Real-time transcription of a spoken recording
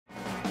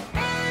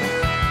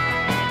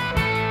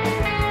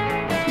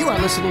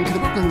listening to the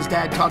Brooklyn's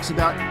Dad Talks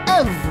About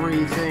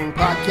Everything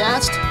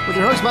podcast with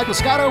your host, Michael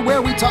Scotto, where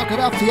we talk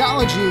about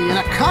theology in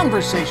a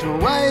conversational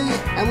way,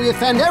 and we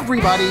offend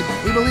everybody.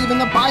 We believe in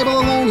the Bible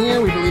alone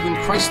here, we believe in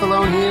Christ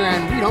alone here,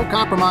 and we don't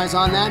compromise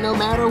on that no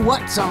matter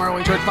what some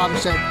early church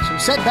fathers said. So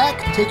sit back,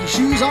 take your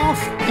shoes off,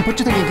 and put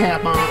your thinking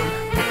cap on.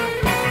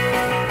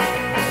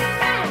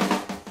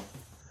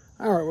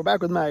 All right, we're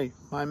back with my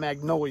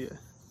Magnolia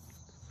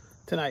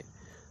tonight.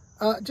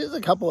 Just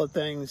a couple of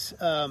things.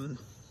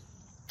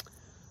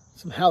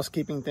 Some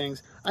housekeeping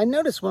things. I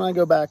notice when I have to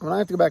go back, I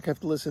have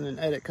to listen and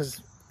edit,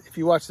 because if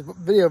you watch the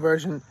video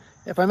version,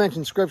 if I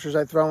mention scriptures,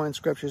 I throw in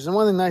scriptures. And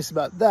one thing nice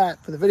about that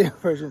for the video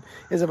version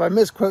is if I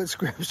misquote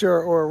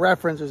scripture or a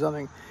reference or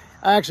something,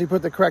 I actually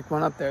put the correct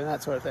one up there and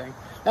that sort of thing.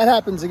 That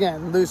happens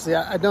again loosely.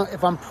 I don't.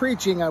 If I'm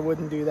preaching, I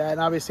wouldn't do that. And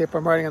obviously, if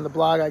I'm writing on the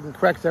blog, I can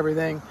correct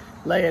everything,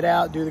 lay it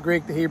out, do the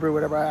Greek, the Hebrew,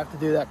 whatever I have to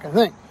do, that kind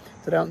of thing.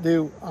 That I don't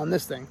do on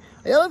this thing.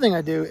 The other thing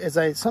I do is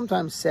I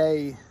sometimes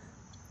say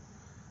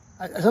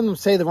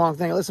the wrong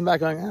thing. I listen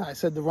back going, I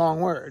said the wrong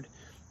word.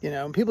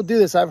 And people do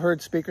this. I've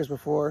heard speakers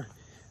before,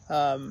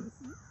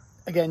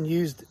 again,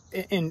 used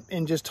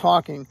in just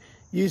talking,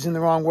 using the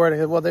wrong word. I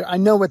said, well, I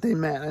know what they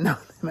meant. And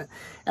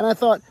I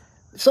thought,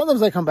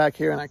 sometimes I come back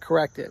here and I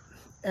correct it.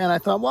 And I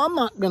thought, well, I'm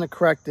not going to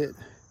correct it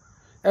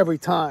every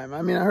time.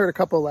 I mean, I heard a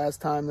couple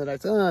last time that I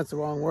said, that's the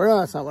wrong word.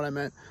 That's not what I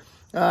meant.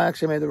 I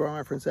actually made the wrong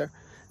reference there.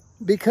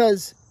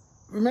 Because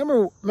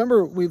remember,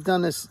 we've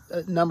done this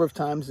a number of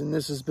times, and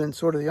this has been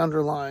sort of the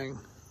underlying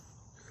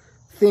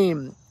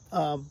theme.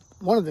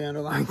 One of the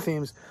underlying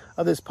themes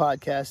of this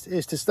podcast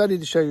is to study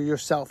to show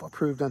yourself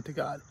approved unto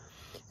God.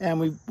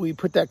 And we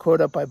put that quote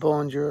up by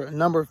Bullinger a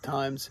number of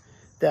times,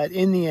 that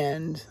in the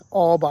end,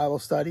 all Bible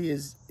study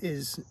is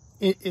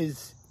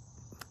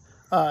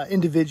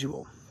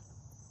individual,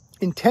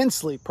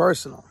 intensely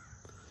personal.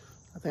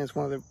 I think it's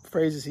one of the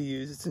phrases he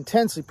used. It's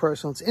intensely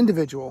personal. It's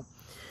individual.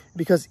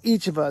 Because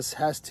each of us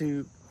has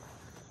to,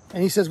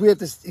 and he says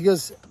he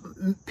goes,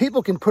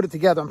 people can put it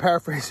together. I'm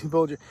paraphrasing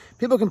Bulger.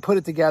 People can put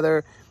it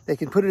together. They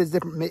can put it as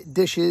different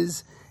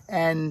dishes,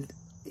 and,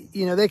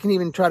 they can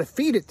even try to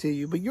feed it to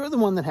you, but you're the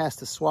one that has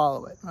to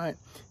swallow it, right?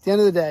 At the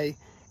end of the day,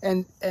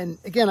 and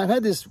again, I've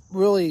had this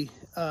really,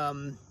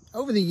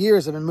 over the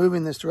years, I've been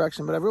moving this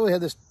direction, but I've really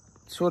had this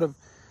sort of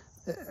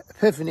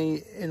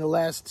epiphany in the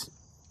last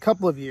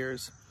couple of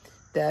years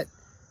that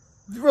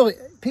really,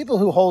 people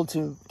who hold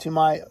to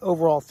my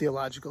overall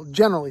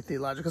generally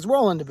theological, because we're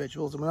all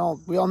individuals, and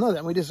we all know that,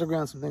 and we disagree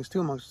on some things too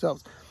amongst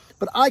ourselves.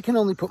 But I can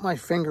only put my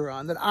finger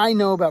on that I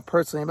know about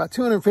personally, about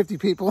 250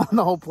 people on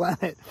the whole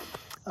planet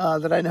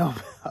that I know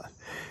about,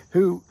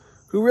 who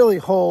really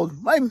hold,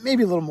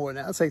 maybe a little more than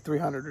that, let's say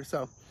 300 or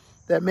so,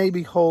 that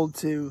maybe hold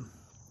to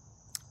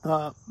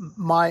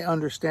my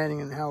understanding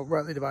and how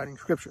rightly dividing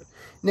Scripture.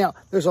 Now,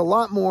 there's a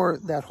lot more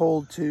that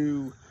hold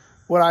to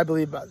what I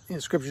believe about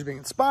Scriptures being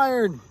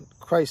inspired,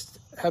 Christ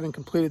having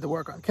completed the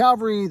work on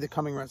Calvary, the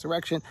coming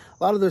resurrection,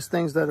 a lot of those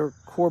things that are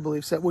core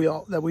beliefs that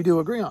we do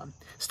agree on.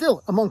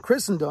 Still, among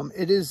Christendom,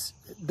 it is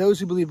those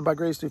who believe by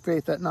grace through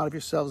faith, that not of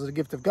yourselves is a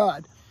gift of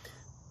God.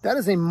 That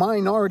is a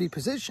minority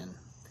position.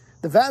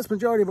 The vast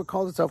majority of what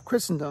calls itself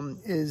Christendom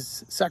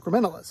is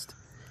sacramentalist.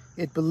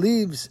 It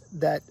believes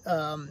that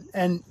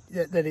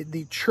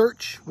the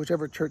church,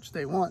 whichever church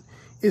they want,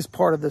 is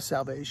part of the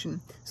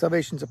salvation.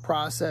 Salvation's a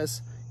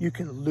process. You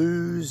can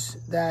lose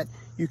that.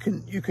 You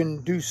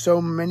can do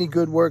so many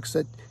good works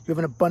that you have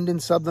an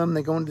abundance of them.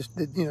 They go into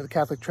the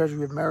Catholic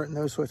treasury of merit and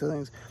those sorts of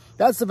things.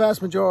 That's the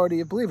vast majority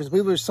of believers.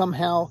 Believers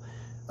somehow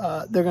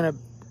they're going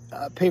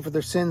to pay for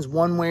their sins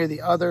one way or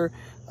the other.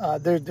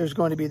 There's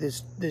going to be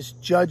this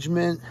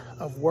judgment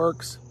of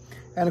works,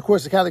 and of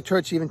course the Catholic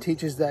Church even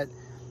teaches that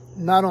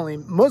not only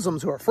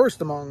Muslims, who are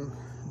first among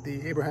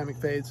the Abrahamic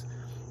faiths,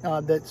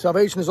 that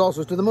salvation is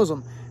also to the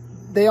Muslim.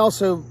 They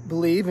also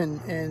believe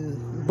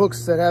in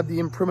books that have the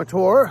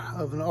imprimatur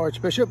of an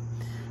archbishop,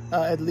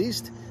 at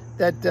least,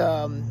 that,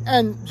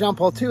 and John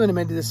Paul II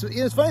intimated this.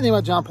 The funny thing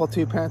about John Paul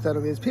II,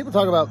 parenthetically, is people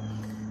talk about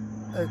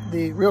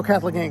the real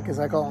Catholic ink, as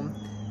I call him.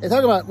 They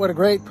talk about what a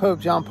great Pope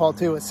John Paul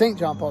II was, St.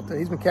 John Paul II.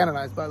 He's been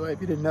canonized, by the way, if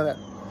you didn't know that.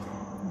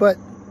 But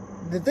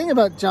the thing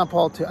about John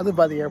Paul II, I live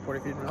by the airport,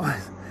 if you didn't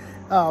realize,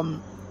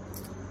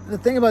 the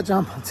thing about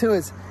John Paul II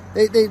is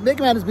they make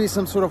him out to be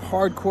some sort of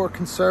hardcore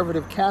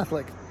conservative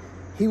Catholic.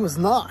 He was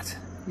not,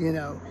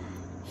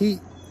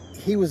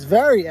 he was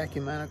very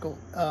ecumenical,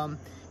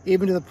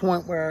 even to the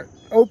point where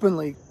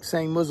openly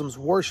saying Muslims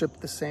worship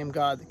the same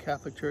God the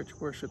Catholic Church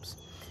worships.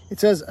 It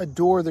says,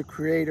 adore the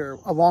Creator,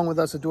 along with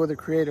us adore the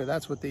Creator.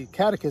 That's what the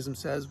Catechism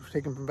says,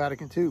 taken from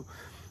Vatican II,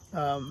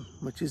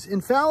 which is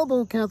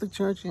infallible Catholic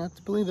Church. You have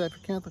to believe that for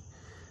Catholic.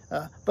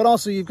 But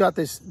also you've got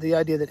the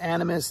idea that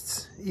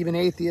animists, even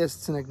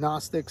atheists and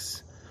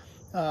agnostics,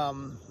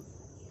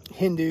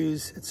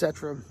 Hindus,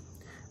 etc.,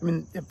 I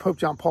mean, Pope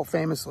John Paul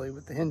famously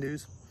with the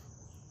Hindus,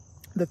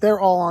 that they're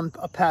all on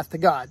a path to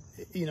God.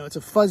 It's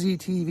a fuzzy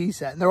TV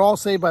set, and they're all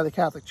saved by the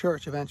Catholic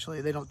Church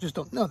eventually. They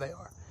don't know they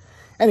are.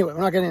 Anyway,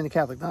 we're not getting into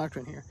Catholic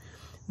doctrine here.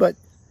 But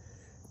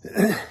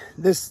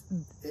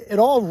it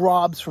all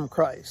robs from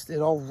Christ. It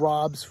all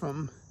robs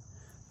from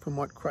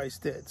what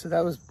Christ did. So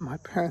that was my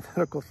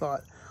parenthetical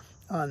thought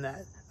on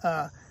that.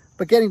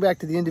 But getting back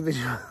to the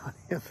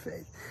individuality of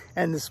faith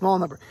and the small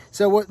number.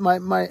 So what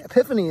my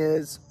epiphany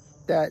is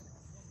that,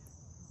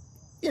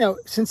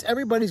 since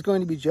everybody's going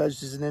to be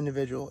judged as an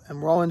individual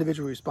and we're all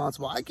individually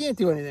responsible, I can't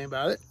do anything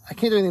about it. I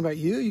can't do anything about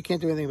you. You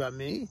can't do anything about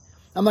me.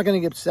 I'm not going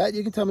to get upset.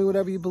 You can tell me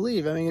whatever you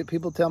believe. I mean,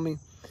 people tell me,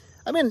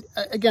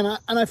 again,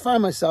 I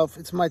find myself,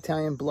 it's my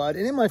Italian blood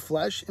and in my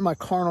flesh, in my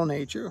carnal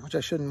nature, which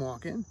I shouldn't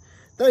walk in,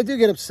 that I do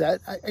get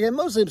upset. I get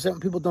mostly upset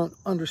when people don't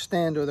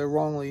understand or they're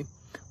wrongly,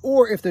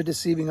 or if they're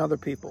deceiving other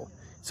people.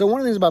 So one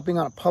of the things about being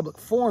on a public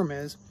forum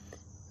is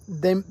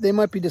they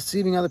might be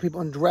deceiving other people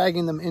and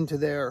dragging them into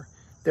their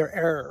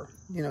error.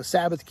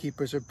 Sabbath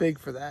keepers are big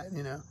for that.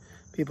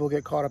 People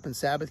get caught up in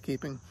Sabbath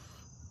keeping.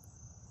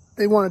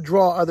 They want to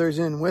draw others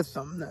in with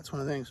them. That's one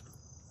of the things.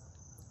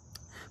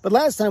 But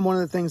last time, one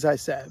of the things I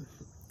said,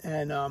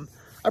 and I'm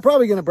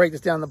probably going to break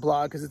this down in the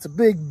blog because it's a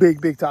big,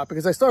 big, big topic.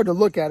 As I started to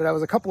look at it, I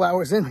was a couple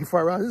hours in before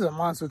I realized this is a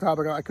monster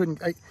topic.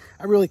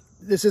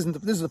 This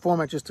is the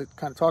format just to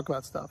kind of talk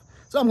about stuff.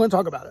 So I'm going to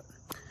talk about it.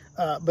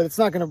 But it's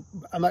not going to,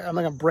 I'm not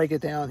going to break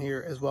it down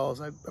here as well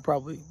as I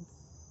probably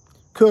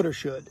could or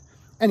should.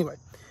 Anyway,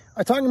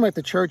 I'm talking about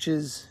the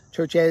churches,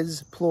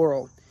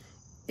 plural,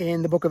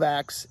 in the book of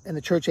Acts, and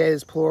the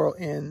churches, plural,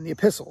 in the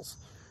epistles.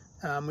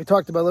 We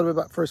talked about a little bit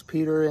about 1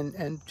 Peter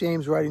and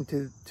James writing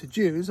to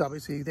Jews.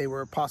 Obviously, they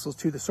were apostles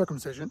to the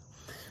circumcision.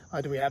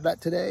 Do we have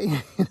that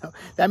today?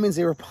 That means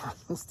they were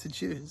apostles to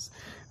Jews,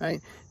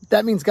 right?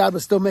 That means God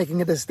was still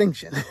making a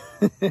distinction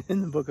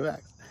in the book of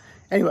Acts.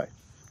 Anyway,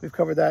 we've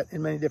covered that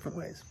in many different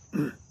ways.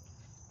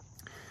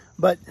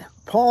 But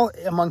Paul,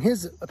 among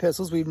his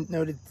epistles, we've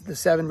noted the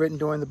 7 written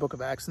during the book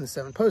of Acts and the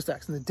 7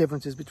 post-Acts, and the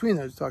differences between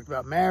those. We talked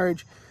about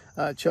marriage,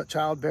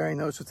 childbearing,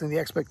 those sorts of things, the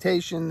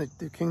expectation,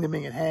 the kingdom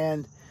being at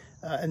hand,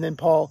 and then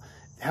Paul,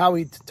 how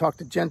he talked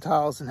to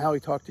Gentiles and how he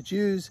talked to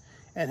Jews,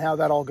 and how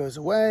that all goes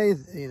away,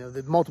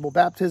 the multiple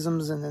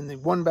baptisms and then the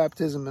one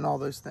baptism and all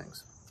those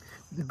things.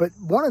 But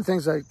one of the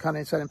things I kind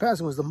of said in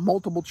passing was the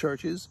multiple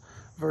churches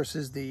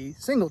versus the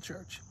single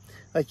church.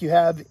 Like you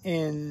have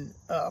in,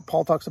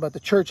 Paul talks about the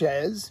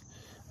churches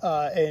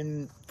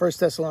in 1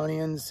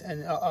 Thessalonians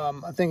and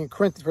I think in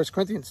 1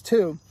 Corinthians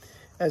 2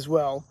 as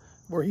well,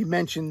 where he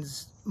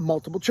mentions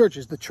multiple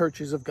churches, the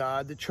churches of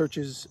God, the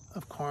churches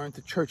of Corinth,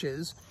 the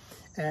churches.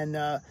 And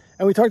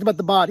we talked about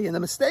the body, and the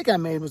mistake I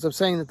made was of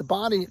saying that the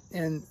body,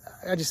 and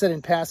I just said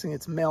in passing,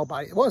 it's male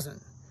body. It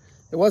wasn't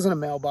a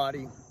male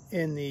body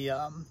in the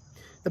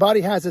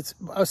body has its,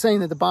 I was saying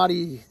that the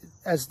body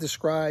as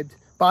described,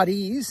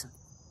 bodies,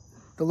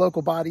 the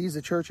local bodies,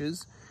 the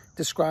churches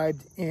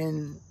described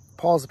in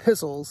Paul's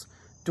epistles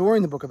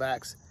during the book of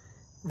Acts,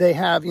 they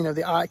have,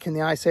 the eye, can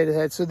the eye say to the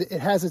head? So it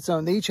has its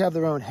own, they each have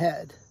their own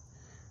head,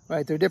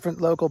 right? They're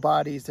different local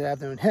bodies that have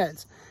their own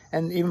heads.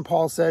 And even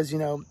Paul says,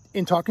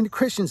 in talking to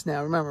Christians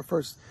now, remember,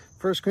 1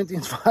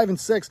 Corinthians 5 and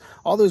 6,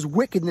 all those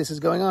wickedness is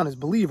going on as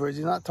believers.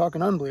 He's not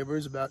talking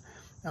unbelievers about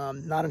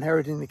not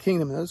inheriting the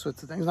kingdom and those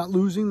sorts of things, not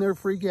losing their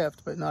free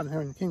gift, but not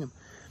inheriting the kingdom.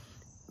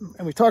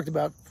 And we talked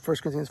about 1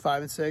 Corinthians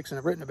 5 and 6, and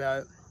I've written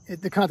about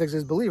it. The context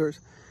is believers.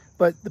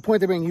 But the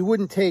point they're bringing, you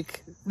wouldn't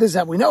take, this is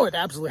how we know it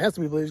absolutely has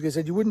to be believers, because he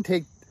said you wouldn't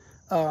take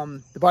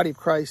the body of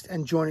Christ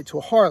and join it to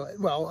a harlot.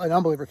 Well, an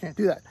unbeliever can't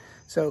do that.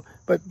 So,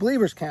 but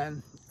believers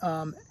can.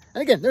 And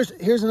again,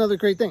 here's another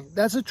great thing.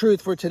 That's a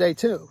truth for today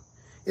too.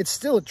 It's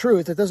still a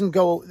truth. It doesn't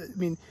go,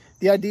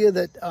 the idea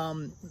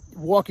that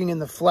walking in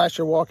the flesh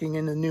or walking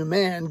in the new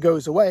man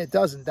goes away. It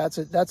doesn't.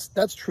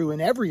 That's true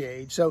in every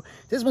age. So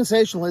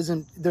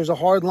dispensationalism, there's a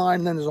hard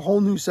line and then there's a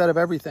whole new set of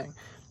everything.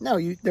 No,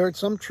 there are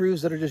some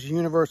truths that are just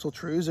universal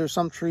truths. There are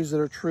some truths that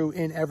are true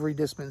in every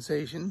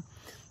dispensation,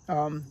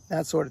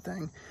 that sort of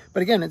thing.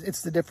 But again,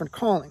 it's the different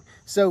calling.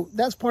 So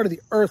that's part of the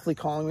earthly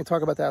calling. We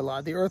talk about that a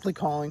lot. The earthly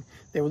calling,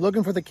 they were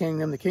looking for the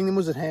kingdom. The kingdom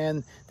was at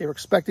hand. They were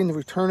expecting the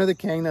return of the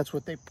king. That's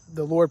what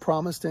the Lord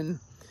promised and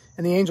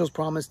the angels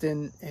promised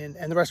and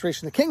the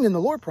restoration of the kingdom, the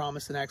Lord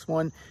promised in Acts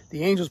 1.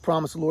 The angels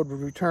promised the Lord would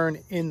return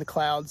in the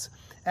clouds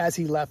as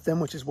he left them,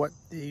 which is what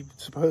the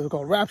supposedly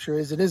called rapture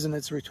is. It isn't.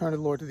 It's the return of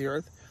the Lord to the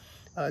earth.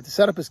 To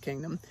set up his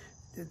kingdom.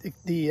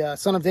 The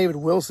son of David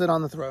will sit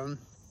on the throne.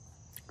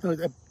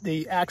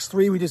 The Acts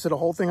 3, we just did a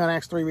whole thing on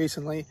Acts 3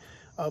 recently.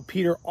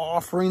 Peter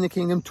offering the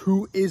kingdom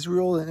to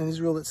Israel, and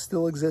Israel that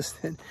still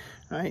existed,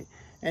 right?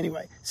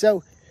 Anyway,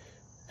 so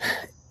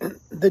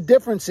the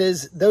difference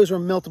is those are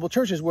multiple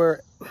churches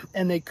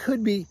and they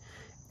could be,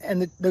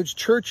 and those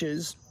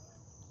churches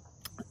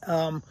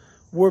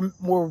were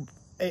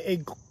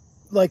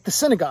like the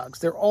synagogues.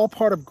 They're all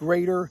part of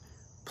greater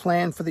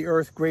plan for the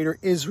earth, greater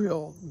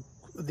Israel,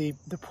 the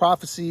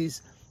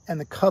prophecies and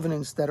the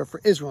covenants that are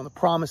for Israel, and the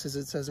promises,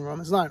 it says in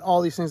Romans 9,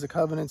 all these things, the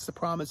covenants, the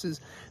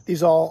promises,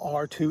 these all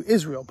are to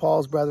Israel,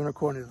 Paul's brethren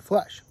according to the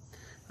flesh,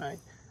 right?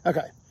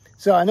 Okay,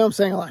 so I know I'm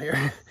saying a lot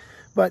here,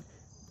 but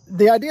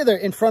the idea there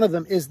in front of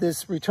them is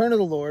this return of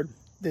the Lord,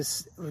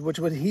 which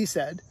what he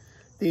said,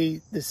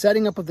 the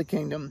setting up of the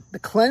kingdom, the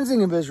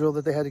cleansing of Israel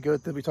that they had to go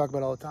through, we talk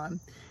about all the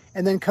time,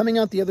 and then coming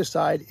out the other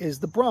side is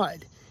the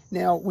bride.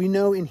 Now, we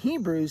know in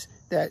Hebrews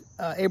that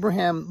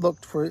Abraham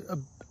looked for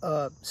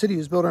a city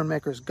whose builder and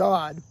maker is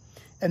God,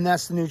 and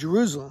that's the New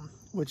Jerusalem,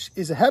 which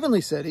is a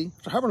heavenly city,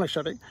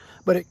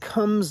 but it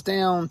comes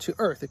down to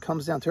earth. It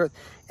comes down to earth,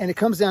 and it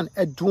comes down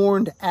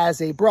adorned as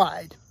a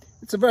bride.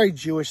 It's a very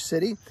Jewish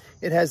city.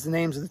 It has the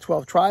names of the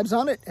 12 tribes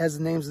on it. It has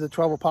the names of the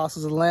 12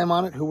 apostles of the Lamb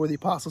on it, who were the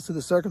apostles to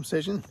the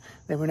circumcision.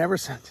 They were never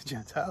sent to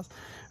Gentiles,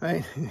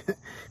 right?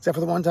 Except for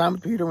the one time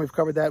with Peter, and we've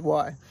covered that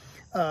why.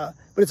 But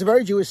it's a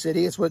very Jewish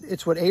city. It's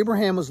what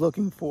Abraham was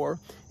looking for.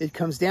 It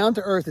comes down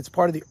to earth. It's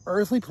part of the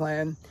earthly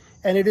plan,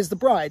 and it is the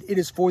bride. It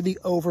is for the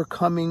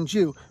overcoming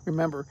Jew.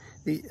 Remember,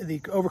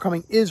 the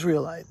overcoming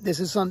Israelite. This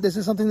is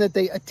something that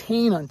they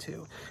attain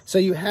unto. So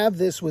you have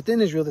this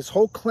within Israel, this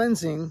whole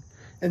cleansing.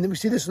 And then we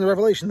see this in the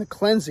Revelation, the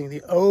cleansing,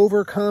 the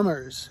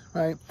overcomers,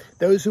 right?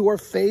 Those who are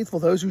faithful,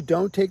 those who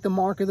don't take the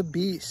mark of the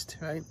beast,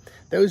 right?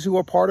 Those who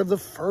are part of the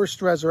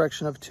first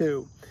resurrection of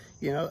two,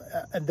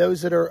 and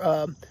those that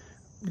are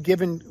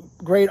given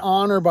great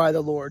honor by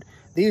the Lord.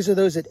 These are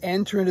those that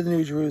enter into the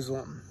New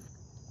Jerusalem,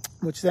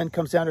 which then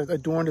comes down to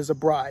adorned as a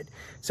bride.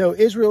 So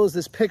Israel is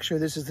this picture.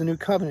 This is the new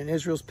covenant.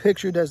 Israel's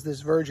pictured as this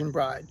virgin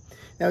bride.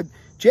 Now,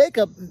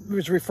 Jacob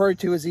was referred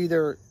to as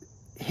either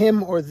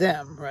him or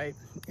them, right?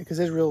 Because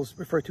Israel is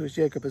referred to as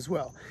Jacob as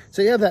well.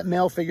 So you have that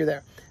male figure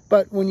there.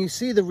 But when you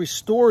see the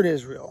restored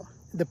Israel,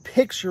 the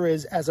picture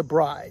is as a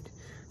bride.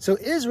 So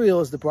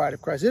Israel is the bride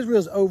of Christ. Israel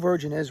is, O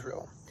Virgin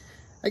Israel.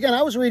 Again,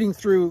 I was reading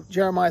through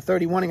Jeremiah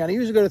 31 again. I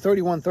usually go to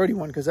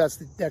 31:31 because that's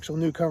the actual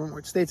New Covenant where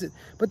it states it.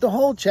 But the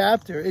whole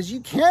chapter is,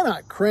 you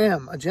cannot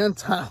cram a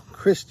Gentile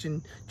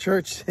Christian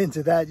church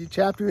into that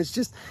chapter. It's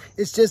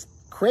just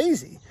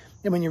crazy.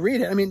 And when you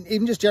read it, I mean,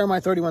 even just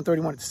Jeremiah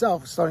 31:31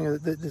 itself, starting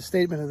the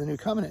statement of the New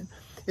Covenant,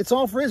 it's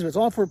all for Israel. It's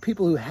all for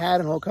people who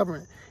had an old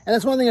covenant. And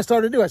that's one thing I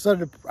started to do.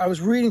 I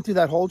was reading through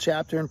that whole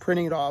chapter and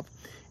printing it off.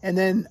 And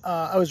then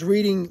I was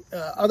reading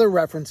other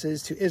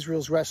references to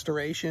Israel's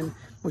restoration,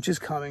 which is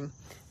coming.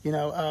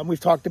 We've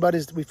talked about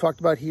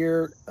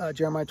here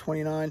Jeremiah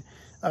 29.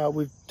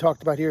 We've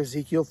talked about here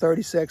Ezekiel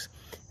 36.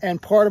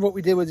 And part of what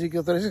we did with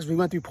Ezekiel 36, we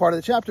went through part of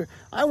the chapter.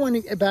 I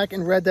went back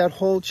and read that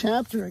whole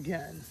chapter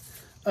again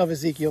of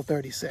Ezekiel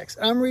 36.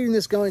 I'm reading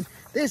this going,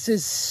 this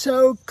is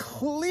so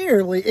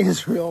clearly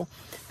Israel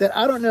that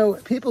I don't know,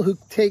 people who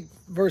take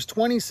verse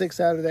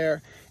 26 out of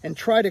there and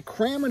try to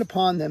cram it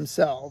upon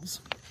themselves.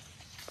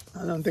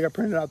 I don't think I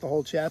printed out the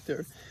whole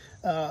chapter.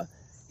 But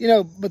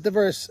the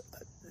verse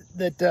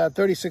that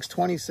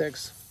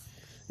 36:26,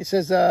 it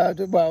says, not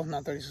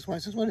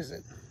 36:26, what is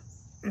it?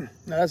 No,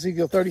 that's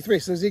Ezekiel 33.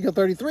 So Ezekiel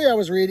 33 I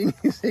was reading,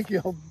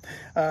 Ezekiel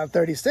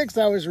 36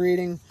 I was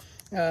reading.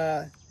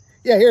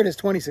 Here it is,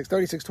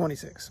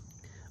 36:26.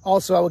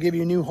 Also, I will give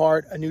you a new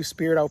heart, a new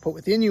spirit I will put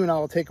within you, and I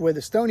will take away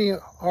the stony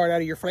heart out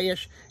of your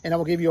flesh, and I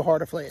will give you a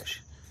heart of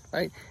flesh.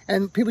 Right?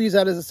 And people use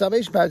that as a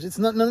salvation passage. It's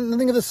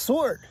nothing of the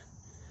sort.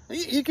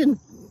 You can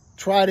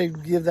try to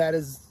give that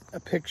as a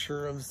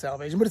picture of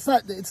salvation, but it's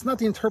not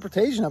the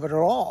interpretation of it at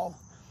all.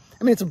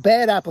 I mean, it's a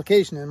bad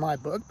application in my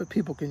book, but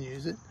people can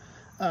use it.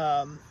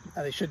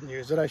 They shouldn't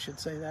use it, I should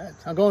say that.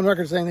 I'll go on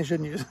record saying they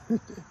shouldn't use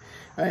it.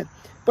 Right?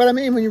 But I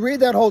mean, when you read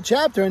that whole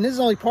chapter, and this is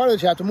only part of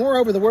the chapter,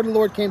 moreover, the word of the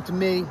Lord came to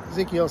me,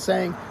 Ezekiel,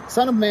 saying,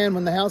 Son of man,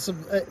 when the house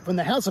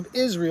of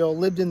Israel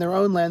lived in their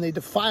own land, they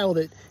defiled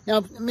it.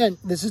 Now, man,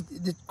 this is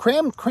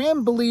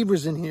cram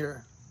believers in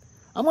here.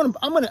 I'm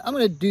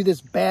gonna do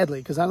this badly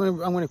because I'm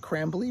gonna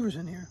cram believers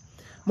in here.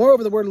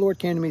 Moreover, the word of the Lord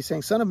came to me,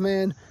 saying, Son of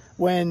man,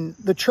 when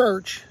the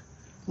church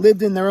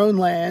lived in their own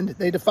land,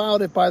 they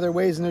defiled it by their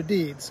ways and their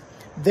deeds.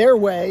 Their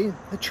way,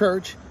 the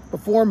church,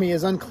 before me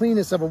was as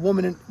uncleanness of a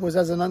woman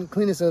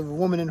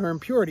in her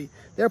impurity.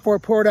 Therefore I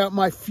poured out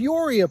my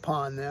fury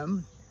upon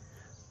them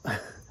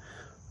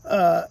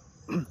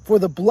for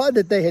the blood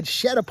that they had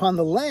shed upon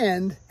the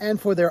land, and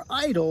for their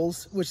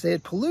idols with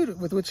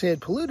which they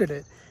had polluted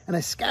it. And I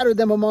scattered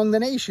them among the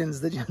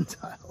nations, the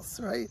Gentiles,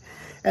 right?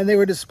 And they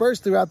were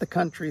dispersed throughout the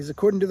countries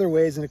according to their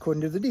ways and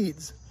according to their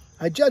deeds.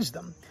 I judged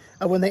them.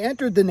 When they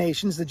entered the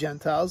nations, the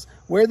Gentiles,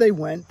 where they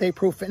went, they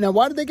profaned. Now,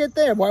 why did they get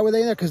there? Why were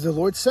they there? Because the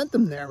Lord sent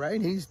them there,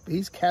 right?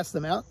 He's cast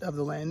them out of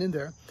the land in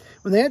there.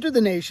 When they entered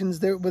the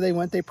nations, where they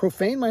went, they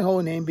profaned my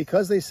holy name,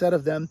 because they said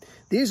of them,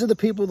 These are the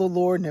people of the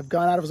Lord, and have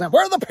gone out of his land.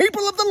 We're the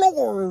people of the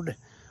Lord.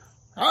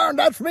 Oh,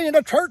 that's me in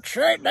the church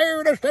right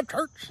there. That's the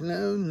church.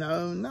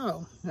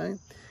 No. Right?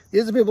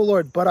 These are the people of the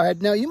Lord.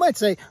 But now you might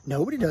say,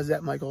 nobody does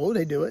that, Michael. Oh,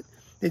 they do it.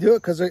 They do it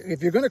because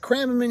if you're going to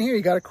cram them in here,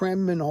 you got to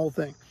cram them in the whole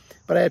thing.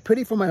 But I had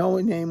pity for my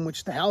holy name,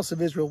 which the house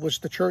of Israel,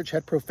 which the church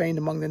had profaned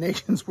among the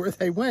nations where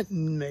they went.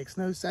 Makes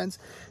no sense.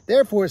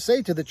 Therefore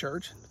say to the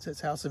church, it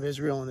says house of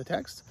Israel in the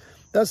text,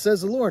 Thus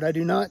says the Lord, I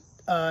do not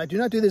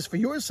do this for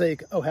your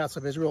sake, O house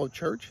of Israel,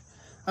 church,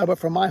 but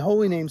for my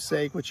holy name's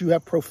sake, which you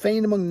have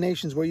profaned among the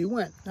nations where you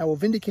went. I will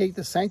vindicate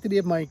the sanctity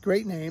of my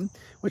great name,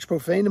 which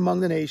profaned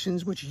among the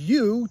nations, which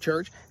you,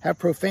 church, have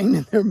profaned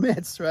in their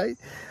midst, right?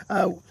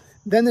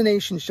 Then the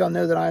nations shall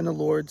know that I am the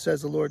Lord,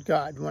 says the Lord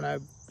God, when I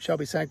shall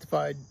be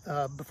sanctified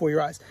before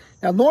your eyes.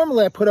 Now,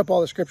 normally I put up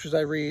all the scriptures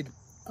I read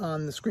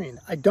on the screen.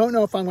 I don't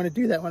know if I'm going to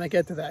do that when I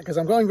get to that, because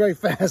I'm going very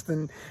fast.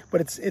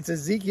 But it's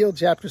Ezekiel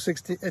chapter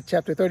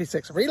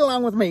 36. Read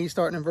along with me,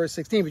 starting in verse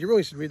 16. But you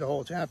really should read the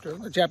whole chapter.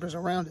 The chapters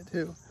around it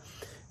too.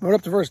 We're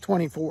up to verse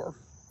 24.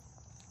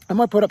 I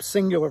might put up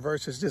singular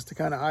verses just to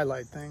kind of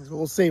highlight things, but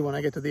we'll see when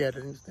I get to the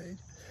editing stage.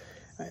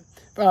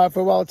 Right.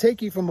 For I'll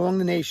take you from among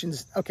the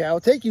nations. Okay, I'll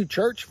take you,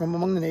 church, from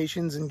among the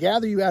nations and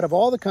gather you out of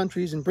all the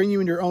countries and bring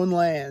you into your own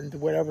land,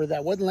 whatever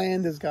that. What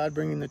land is God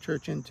bringing the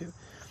church into?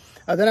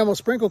 Then I will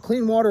sprinkle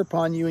clean water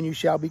upon you, and you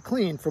shall be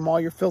clean from all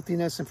your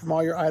filthiness and from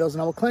all your idols,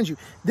 and I will cleanse you.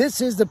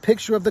 This is the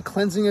picture of the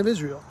cleansing of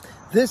Israel.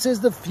 This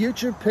is the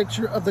future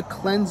picture of the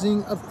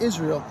cleansing of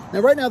Israel. Now,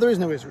 right now, there is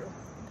no Israel.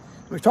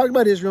 We've talked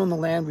about Israel and the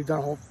land. We've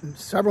done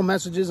several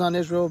messages on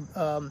Israel.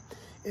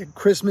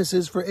 Christmas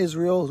is for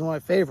Israel. It's one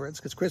of my favorites,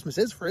 because Christmas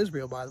is for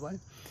Israel, by the way.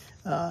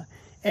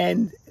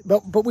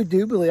 But we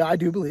do believe, I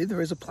do believe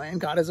there is a plan.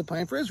 God has a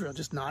plan for Israel,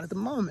 just not at the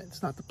moment.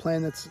 It's not the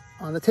plan that's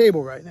on the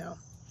table right now.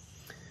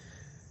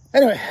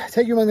 Anyway,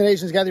 take you among the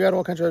nations, gather you out of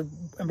all countries,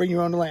 and bring you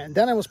on the land.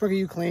 Then I will sprinkle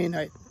you clean.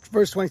 Right,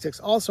 verse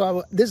 26. Also, I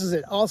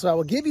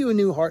will give you a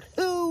new heart.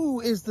 Who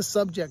is the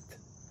subject?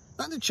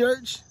 Not the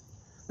church.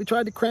 We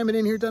tried to cram it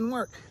in here. It doesn't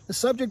work. The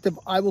subject of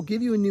I will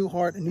give you a new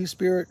heart, a new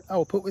spirit I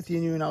will put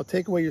within you, and I'll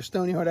take away your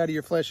stony heart out of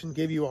your flesh and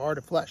give you a heart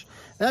of flesh.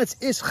 That's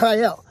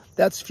Israel.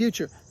 That's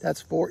future.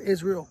 That's for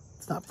Israel.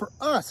 It's not for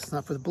us. It's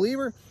not for the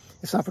believer.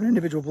 It's not for an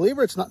individual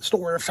believer. It's not the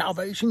story of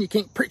salvation. You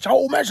can't preach a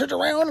whole message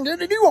around and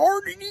get a new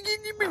heart.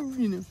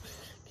 You know,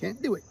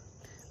 can't do it.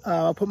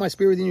 I'll put my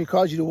spirit within you,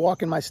 cause you to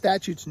walk in my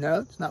statutes. No,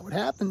 it's not what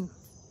happened.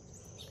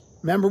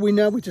 Remember,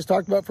 we just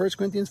talked about 1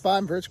 Corinthians 5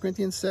 and 1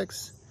 Corinthians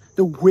 6.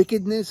 The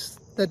wickedness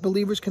that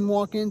believers can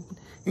walk in,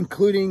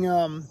 including,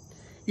 the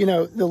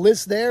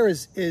list there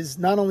is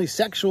not only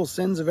sexual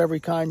sins of every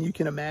kind you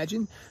can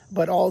imagine,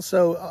 but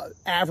also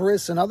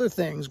avarice and other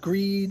things,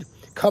 greed,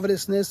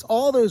 covetousness,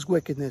 all those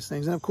wickedness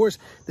things. And of course,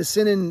 the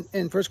sin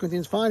in 1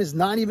 Corinthians 5 is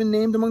not even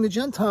named among the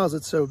Gentiles.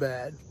 It's so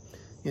bad.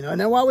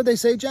 Now why would they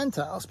say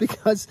Gentiles?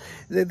 Because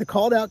the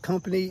called out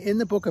company in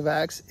the book of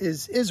Acts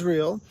is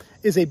Israel,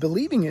 is a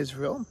believing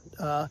Israel,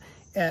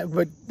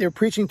 but they're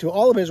preaching to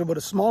all of Israel, but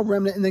a small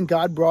remnant, and then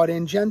God brought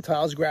in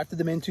Gentiles, grafted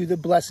them into the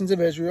blessings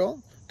of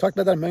Israel. Talked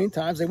about that a million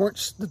times. They were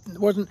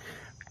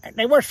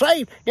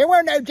saved. There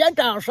were no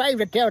Gentiles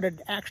saved until the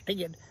Acts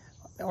 10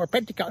 or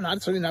Pentecost.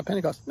 Not certainly not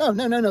Pentecost.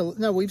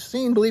 No. We've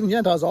seen believing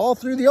Gentiles all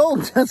through the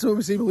Old Testament.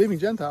 We see believing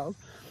Gentiles.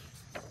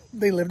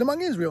 They lived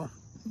among Israel,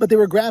 but they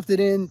were grafted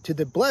into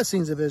the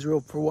blessings of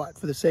Israel for what?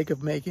 For the sake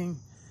of making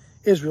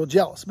Israel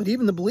jealous. But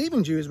even the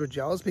believing Jews were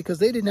jealous because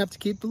they didn't have to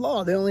keep the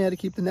law. They only had to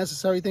keep the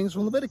necessary things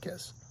from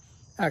Leviticus.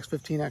 Acts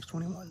 15, Acts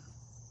 21.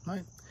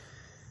 Right?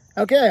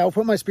 Okay, I'll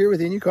put my spirit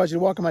within you, cause you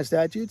to walk in my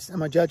statutes and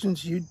my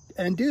judgments,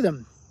 and do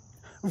them.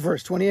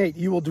 Verse 28,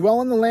 you will dwell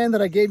in the land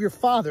that I gave your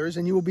fathers,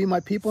 and you will be my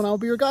people, and I will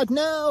be your God.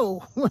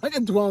 No, we're not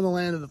going to dwell in the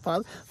land of the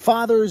fathers.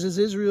 Fathers is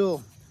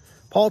Israel.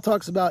 Paul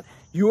talks about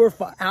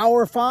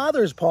our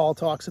fathers, Paul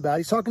talks about.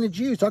 He's talking to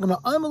Jews, talking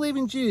about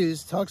unbelieving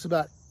Jews, talks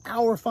about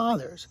our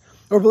fathers.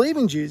 Or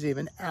believing Jews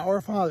even, our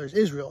fathers,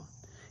 Israel,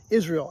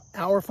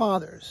 our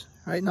fathers,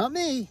 right? Not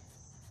me.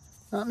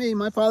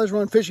 My fathers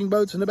run fishing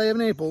boats in the Bay of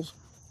Naples,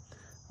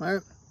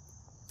 right?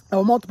 I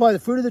will multiply the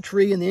fruit of the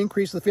tree and the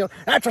increase of the field.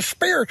 That's a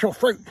spiritual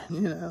fruit,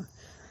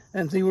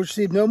 And you will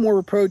receive no more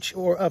reproach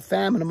or of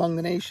famine among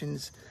the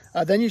nations.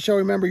 Then you shall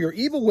remember your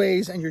evil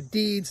ways and your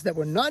deeds that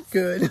were not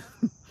good,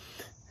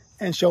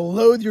 and shall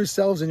loathe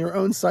yourselves in your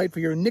own sight for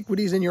your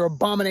iniquities and your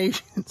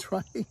abominations,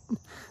 right?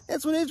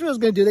 That's what Israel's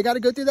going to do. They got to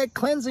go through that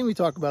cleansing we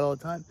talk about all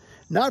the time.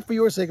 Not for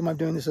your sake am I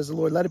doing this, says the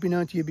Lord. Let it be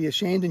known to you, be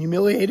ashamed and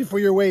humiliated for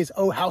your ways,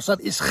 O house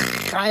of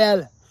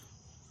Israel.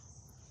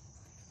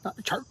 Not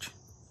the church.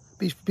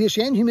 Be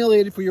ashamed,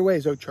 humiliated for your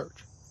ways, O church.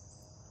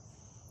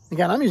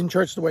 Again, I'm using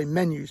church the way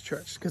men use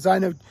church, because I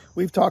know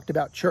we've talked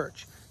about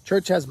church.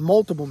 Church has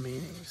multiple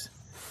meanings,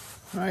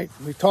 right?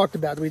 We've talked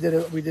about it.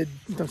 We did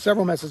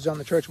several messages on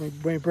the church. We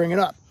bring it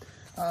up.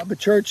 But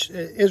church,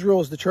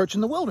 Israel is the church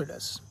in the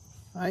wilderness,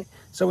 right?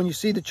 So when you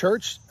see the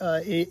church,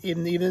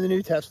 even in the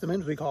New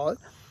Testament, as we call it,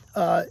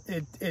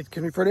 it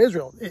can refer to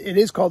Israel. It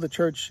is called the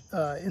church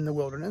in the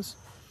wilderness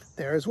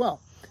there as well.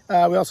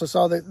 We also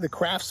saw the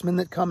craftsmen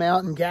that come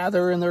out and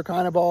gather, and they're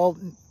kind of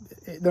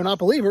they're not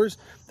believers.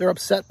 They're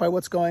upset by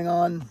what's going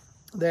on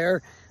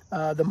there.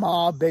 The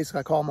mob,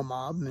 basically, I call them a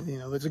mob.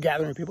 It's a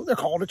gathering of people. They're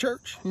called a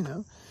church,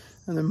 And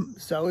then,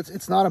 so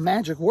it's not a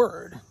magic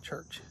word,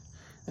 church.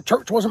 The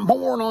church wasn't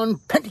born on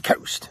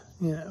Pentecost,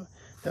 It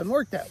doesn't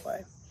work that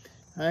way,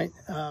 right?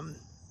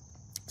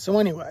 So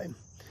anyway,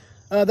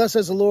 thus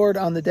says the Lord,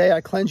 on the day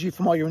I cleanse you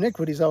from all your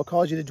iniquities, I will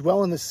cause you to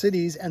dwell in the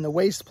cities, and the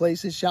waste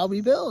places shall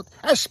be built.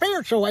 As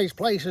spiritual waste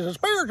places, as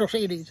spiritual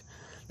cities.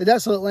 The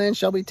desolate land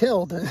shall be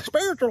tilled, a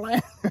spiritual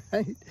land,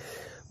 right?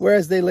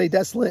 Whereas they lay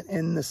desolate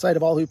in the sight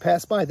of all who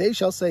pass by, they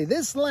shall say,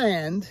 this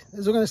land,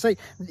 as we're going to say,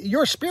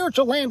 your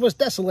spiritual land was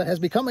desolate, has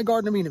become a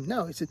Garden of Eden.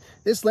 No, he said,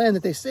 this land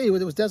that they see,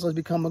 where it was desolate,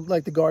 has become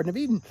like the Garden of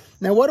Eden.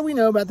 Now, what do we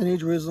know about the New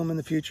Jerusalem in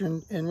the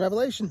future in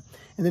Revelation,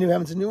 in the new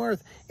heavens and new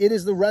earth? It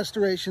is the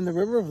restoration, the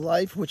river of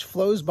life, which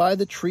flows by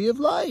the tree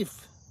of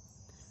life.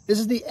 This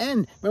is the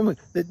end.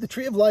 Remember, the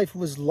tree of life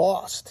was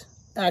lost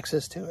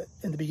access to it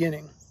in the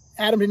beginning.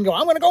 Adam didn't go,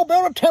 I'm going to go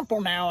build a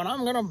temple now, and I'm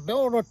going to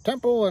build a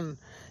temple. And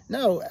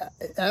no,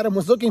 Adam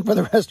was looking for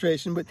the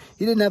restoration, but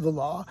he didn't have the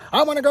law.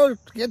 I want to go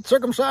get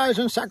circumcised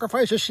and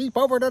sacrifice a sheep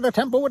over to the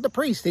temple with the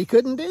priest. He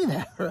couldn't do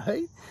that,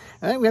 right?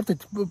 We have to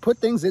put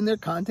things in their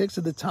context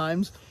of the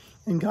times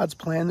in God's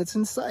plan that's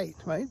in sight,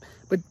 right?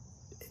 But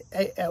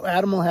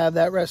Adam will have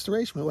that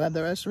restoration. We'll have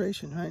that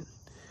restoration, right?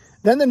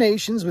 Then the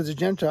nations, with the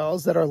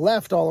Gentiles that are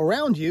left all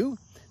around you,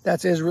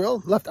 that's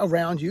Israel, left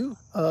around you,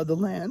 the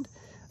land,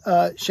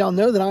 shall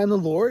know that I am the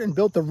Lord, and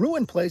built the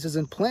ruined places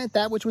and plant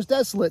that which was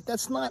desolate.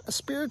 That's not a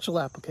spiritual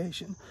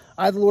application.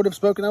 I, the Lord, have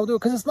spoken, I will do it,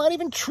 because it's not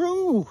even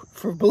true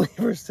for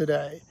believers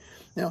today.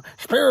 You know,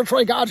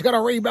 spiritually, God's going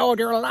to rebuild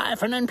your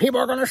life, and then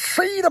people are going to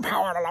see the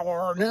power of the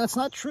Lord. No, that's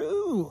not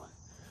true,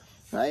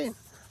 right?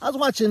 I was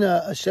watching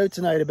a show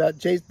tonight about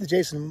the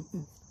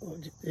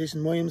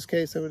Jason Williams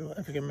case. I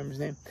forget remember his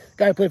name. The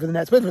guy who played for the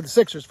Nets, played for the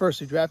Sixers first,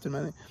 who drafted him,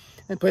 I think,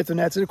 and played for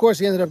the Nets. And of course,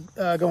 he ended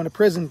up going to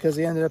prison because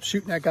he ended up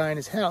shooting that guy in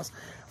his house.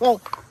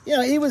 Well, you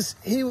know,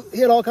 he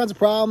had all kinds of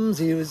problems.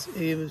 He was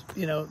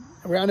you know,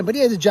 around him, but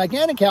he had a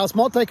gigantic house,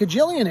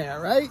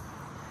 multi-cajillionaire, right?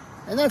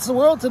 And that's the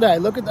world today. I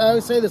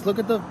always say this. Look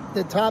at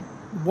the top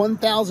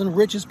 1,000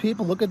 richest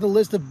people. Look at the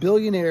list of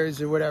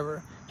billionaires or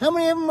whatever. How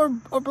many of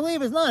them are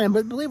believers? None.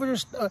 But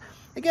believers are,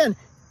 again,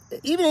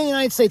 even in the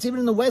United States, even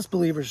in the West,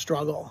 believers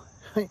struggle.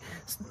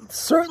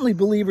 Certainly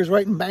believers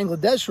right in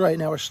Bangladesh right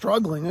now are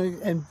struggling.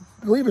 And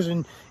believers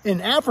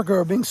in Africa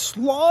are being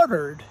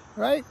slaughtered,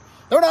 right?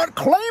 They're not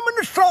claiming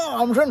the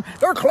Psalms, and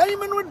they're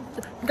claiming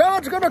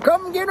God's going to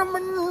come get them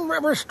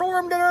and restore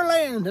them to their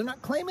land. They're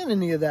not claiming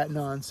any of that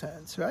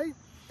nonsense, right?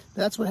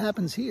 That's what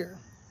happens here.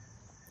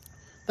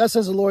 Thus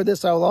says the Lord,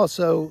 this I will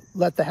also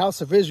let the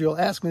house of Israel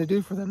ask me to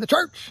do for them. The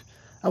church,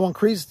 I will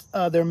increase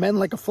their men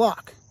like a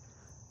flock.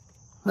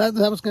 That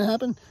what's going to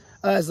happen?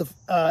 As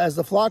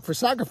the flock for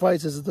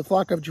sacrifices is the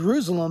flock of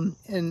Jerusalem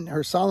in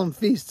her solemn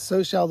feast,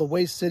 so shall the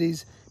waste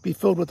cities be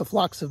filled with the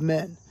flocks of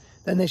men.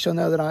 Then they shall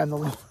know that I am the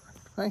Lord.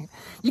 Right?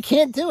 You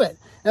can't do it.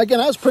 Now,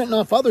 again, I was printing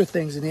off other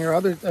things in here,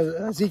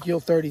 Ezekiel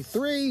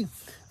 33,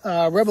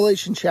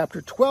 Revelation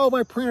chapter 12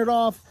 I printed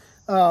off,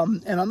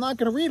 and I'm not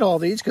going to read all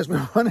these because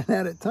we're running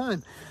out of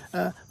time.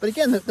 But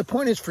again, the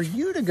point is for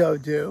you to go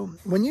do,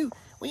 when you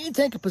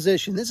take a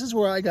position, this is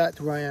where I got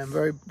to where I am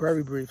very,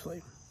 very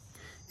briefly,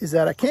 is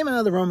that I came out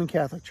of the Roman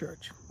Catholic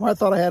Church where I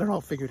thought I had it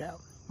all figured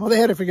out. Well, they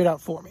had it figured out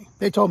for me.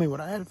 They told me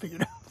what I had it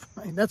figured out.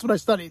 Right? That's what I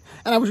studied.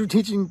 And I was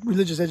teaching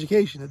religious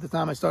education at the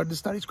time I started to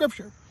study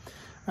Scripture.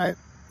 Right?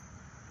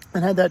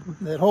 And had that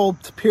whole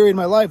period in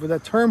my life with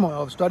that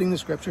turmoil of studying the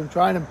Scripture and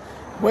trying to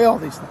weigh all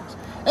these things.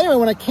 Anyway,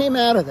 when I came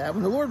out of that,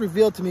 when the Lord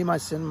revealed to me my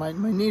sin, my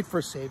need for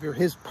a Savior,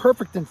 His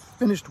perfect and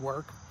finished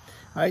work,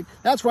 right?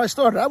 That's where I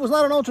started. I was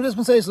not an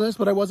ultra-dispensationalist,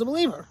 but I was a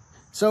believer.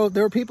 So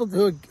there are people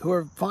who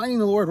are finding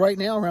the Lord right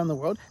now around the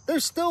world. They're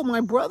still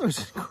my brothers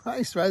in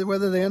Christ, right?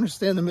 Whether they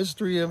understand the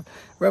mystery of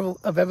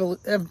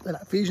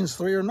Ephesians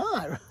 3 or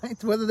not,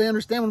 right? Whether they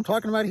understand what I'm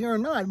talking about here or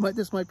not.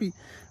 This might be,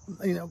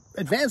 you know,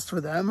 advanced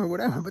for them or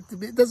whatever, but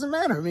it doesn't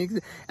matter. I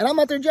mean, and I'm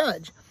not their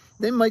judge.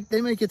 They might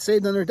get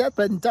saved on their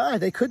deathbed and die.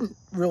 They couldn't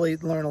really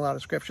learn a lot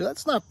of Scripture.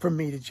 That's not for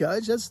me to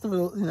judge. That's the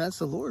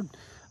Lord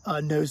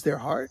knows their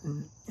heart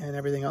and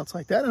everything else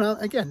like that.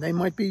 And again, they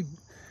might be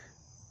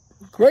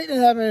great in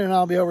heaven, and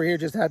I'll be over here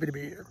just happy to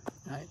be here.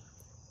 Right?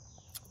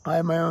 I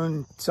have my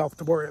own self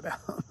to worry about.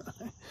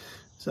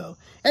 So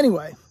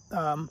anyway,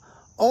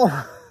 all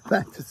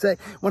that to say,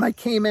 when I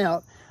came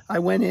out, I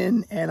went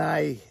in and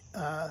I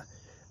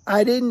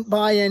didn't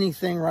buy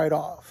anything right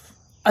off.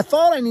 I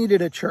thought I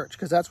needed a church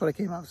because that's what I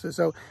came out with.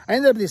 So I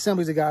ended up at the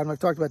Assemblies of God, and I've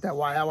talked about that,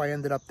 how I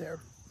ended up there.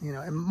 You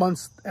know, and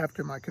months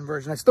after my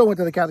conversion. I still went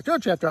to the Catholic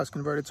Church after I was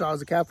converted, so I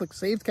was a Catholic,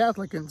 saved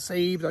Catholic, and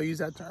saved, I'll use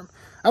that term.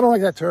 I don't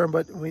like that term,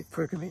 but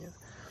for convenience.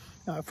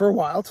 For a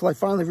while, till I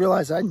finally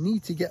realized I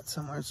need to get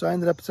somewhere. So I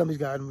ended up at Somebody's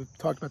God, and we've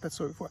talked about that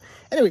story before.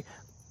 Anyway,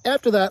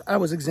 after that, I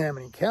was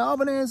examining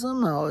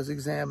Calvinism. I was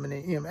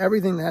examining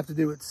everything that had to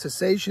do with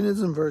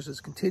cessationism versus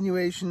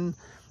continuation.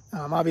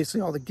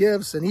 Obviously, all the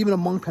gifts, and even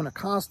among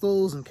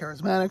Pentecostals and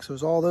Charismatics, there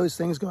was all those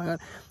things going on.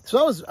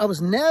 So I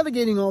was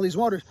navigating all these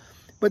waters.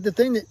 But the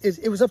thing that is,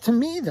 it was up to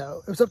me,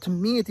 though. It was up to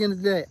me at the end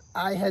of the day.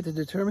 I had to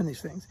determine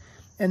these things.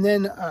 And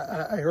then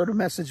I heard a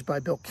message by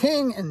Bill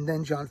King and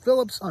then John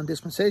Phillips on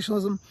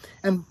dispensationalism.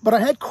 But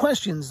I had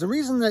questions. The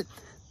reason that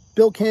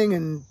Bill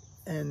King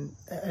and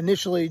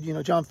initially,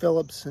 John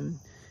Phillips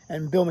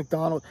and Bill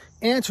McDonald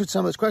answered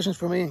some of those questions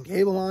for me, and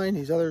Gabeline,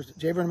 these others,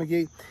 J. Vernon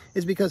McGee,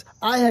 is because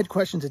I had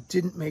questions that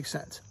didn't make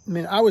sense. I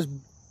mean, I was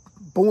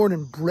born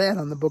and bred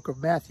on the book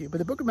of Matthew, but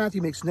the book of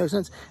Matthew makes no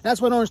sense.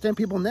 That's why I don't understand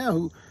people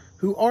now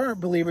who are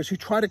believers who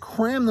try to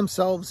cram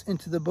themselves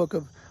into the book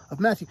of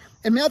Matthew.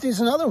 And Matthew's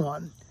another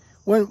one.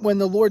 When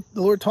the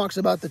Lord talks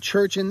about the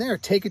church in there,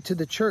 take it to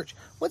the church.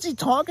 What's he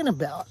talking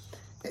about?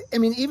 I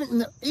mean, even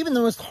the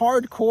most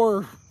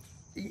hardcore,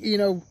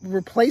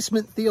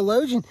 replacement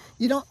theologian,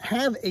 you don't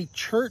have a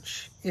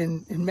church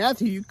in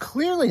Matthew. You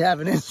clearly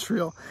have in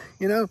Israel,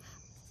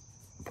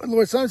 But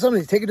Lord,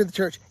 somebody take it to the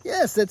church.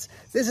 Yes, this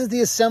is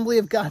the assembly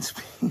of God's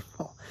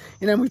people.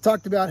 We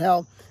talked about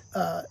how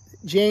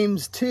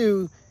James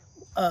 2,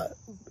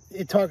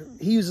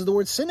 he uses the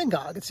word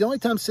synagogue. It's the only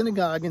time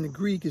synagogue in the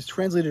Greek is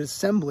translated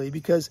assembly,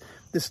 because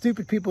because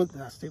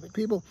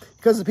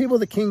the people of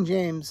the King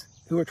James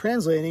who are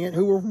translating it,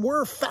 who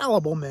were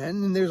fallible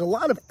men, and there's a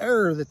lot of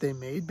error that they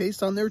made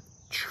based on their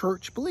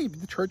church belief,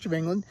 the Church of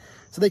England.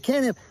 So they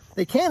can't have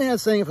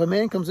saying if a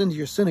man comes into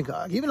your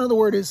synagogue, even though the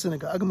word is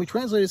synagogue, and we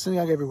translate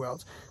synagogue everywhere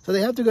else. So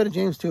they have to go to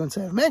James 2 and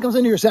say, if a man comes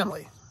into your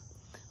assembly,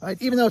 right?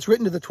 Even though it's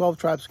written to the 12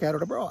 tribes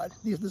scattered abroad,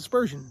 the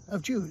dispersion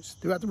of Jews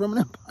throughout the Roman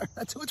Empire.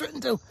 That's who it's written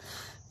to,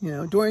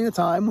 during the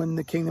time when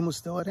the kingdom was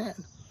still at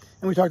hand.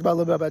 And we talked a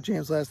little bit about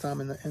James last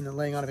time in the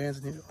laying on of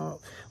hands. Well,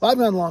 I've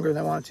gone longer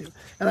than I wanted to.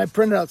 And I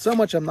printed out so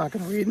much I'm not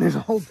going to read. And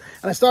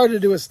I started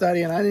to do a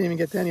study, and I didn't even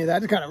get to any of that. I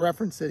just kind of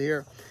referenced it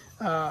here.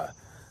 But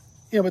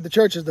the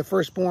church is the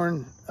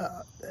firstborn.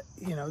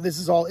 This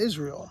is all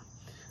Israel.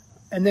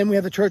 And then we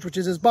have the church, which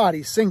is his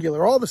body,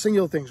 singular. All the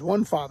singular things.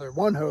 One Father,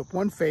 one hope,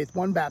 one faith,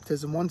 one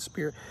baptism, one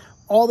Spirit.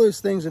 All those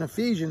things in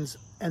Ephesians.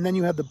 And then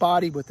you have the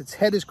body with its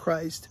head is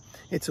Christ.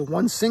 It's a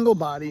one single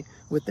body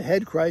with the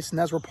head Christ. And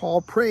that's where Paul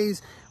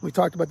prays. We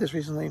talked about this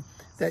recently,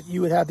 that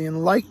you would have the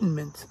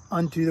enlightenment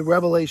unto the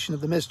revelation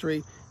of the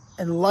mystery,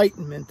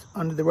 enlightenment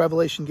unto the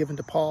revelation given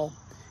to Paul,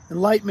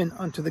 enlightenment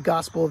unto the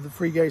gospel of the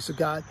free grace of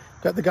God,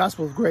 the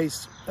gospel of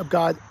grace of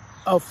God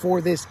for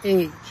this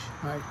age,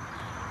 right?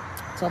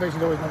 Salvation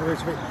is always another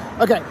grace of faith.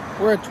 Okay,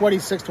 we're at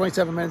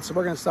 27 minutes, so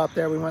we're going to stop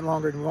there. We went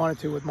longer than we wanted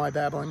to with my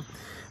babbling.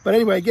 But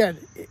anyway, again,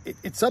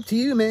 it's up to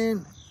you,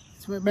 man.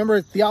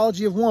 Remember,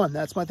 theology of one.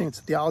 That's my thing. It's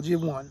a theology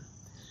of one.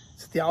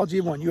 It's a theology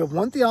of one. You have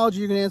one theology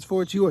you're going to answer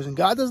for. It's yours. And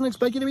God doesn't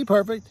expect you to be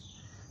perfect.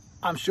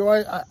 I'm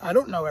sure I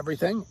don't know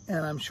everything.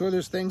 And I'm sure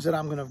there's things that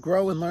I'm going to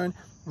grow and learn.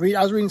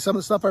 I was reading some of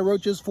the stuff I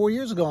wrote just 4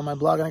 years ago on my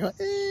blog. And I go,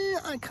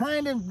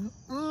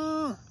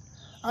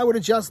 I would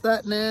adjust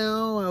that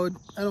now.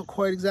 I don't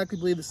quite exactly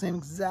believe the same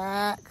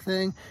exact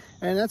thing.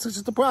 And that's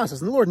just the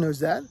process. And the Lord knows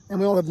that. And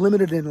we all have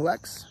limited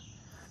intellects,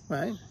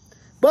 right?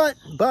 But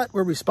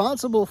we're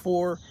responsible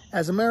for,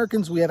 as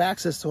Americans, we have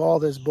access to all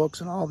these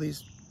books and all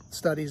these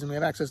studies, and we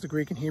have access to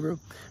Greek and Hebrew,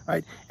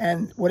 right?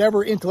 And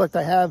whatever intellect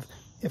I have,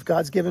 if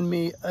God's given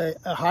me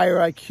a higher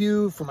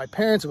IQ from my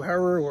parents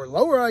or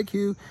lower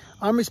IQ,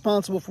 I'm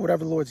responsible for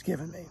whatever the Lord's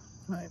given me,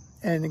 right?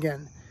 And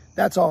again,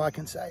 that's all I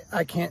can say.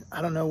 I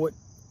don't know what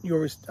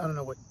your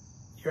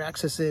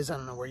access is. I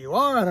don't know where you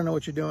are. I don't know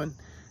what you're doing,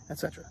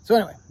 etc. So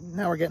anyway,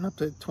 now we're getting up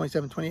to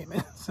 28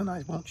 minutes, and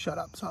I won't shut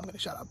up. So I'm going to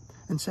shut up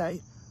and say,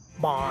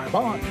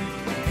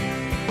 bye-bye.